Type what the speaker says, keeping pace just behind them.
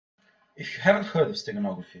If you haven't heard of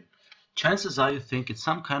steganography, Chances are you think it's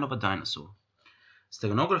some kind of a dinosaur.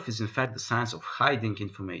 Steganography is in fact the science of hiding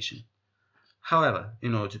information. However,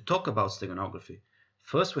 in order to talk about steganography,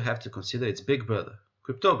 first we have to consider its big brother,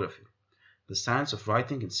 cryptography, the science of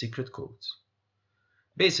writing in secret codes.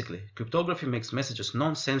 Basically, cryptography makes messages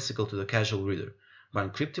nonsensical to the casual reader by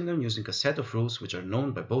encrypting them using a set of rules which are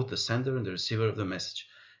known by both the sender and the receiver of the message,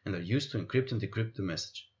 and are used to encrypt and decrypt the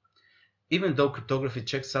message. Even though cryptography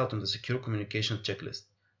checks out on the secure communication checklist,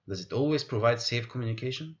 does it always provide safe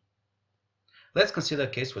communication? Let's consider a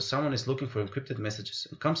case where someone is looking for encrypted messages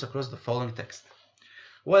and comes across the following text.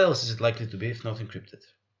 What else is it likely to be if not encrypted?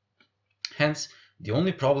 Hence, the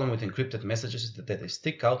only problem with encrypted messages is that they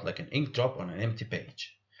stick out like an ink drop on an empty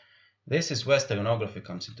page. This is where steganography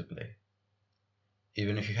comes into play.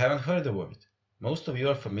 Even if you haven't heard the word, most of you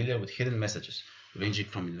are familiar with hidden messages, ranging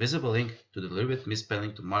from invisible ink to deliberate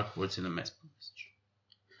misspelling to mark words in a message.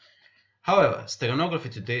 However,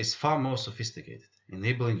 steganography today is far more sophisticated,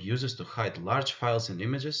 enabling users to hide large files and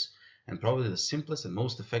images, and probably the simplest and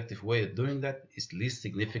most effective way of doing that is least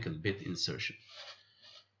significant bit insertion.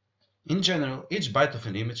 In general, each byte of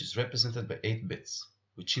an image is represented by 8 bits,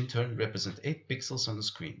 which in turn represent 8 pixels on the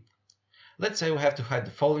screen. Let's say we have to hide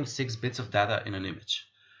the following 6 bits of data in an image.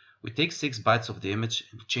 We take 6 bytes of the image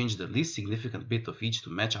and change the least significant bit of each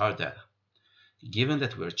to match our data. Given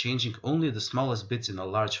that we are changing only the smallest bits in a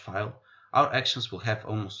large file, our actions will have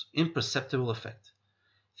almost imperceptible effect.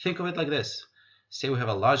 Think of it like this. Say we have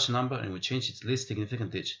a large number and we change its least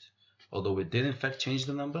significant digit. Although we did in fact change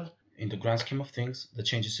the number, in the grand scheme of things, the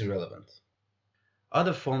change is irrelevant.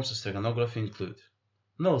 Other forms of steganography include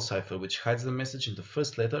null cipher, which hides the message in the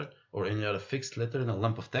first letter or any other fixed letter in a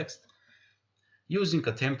lump of text, using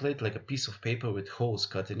a template like a piece of paper with holes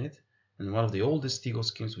cut in it, and one of the oldest Stego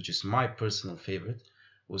schemes, which is my personal favorite,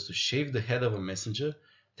 was to shave the head of a messenger,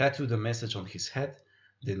 tattoo the message on his head,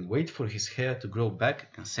 then wait for his hair to grow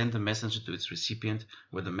back and send the messenger to its recipient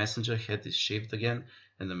where the messenger head is shaved again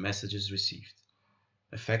and the message is received.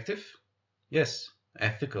 Effective? Yes.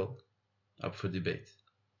 Ethical? Up for debate.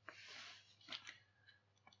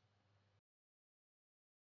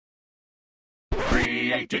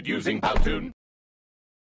 Created using Powtoon.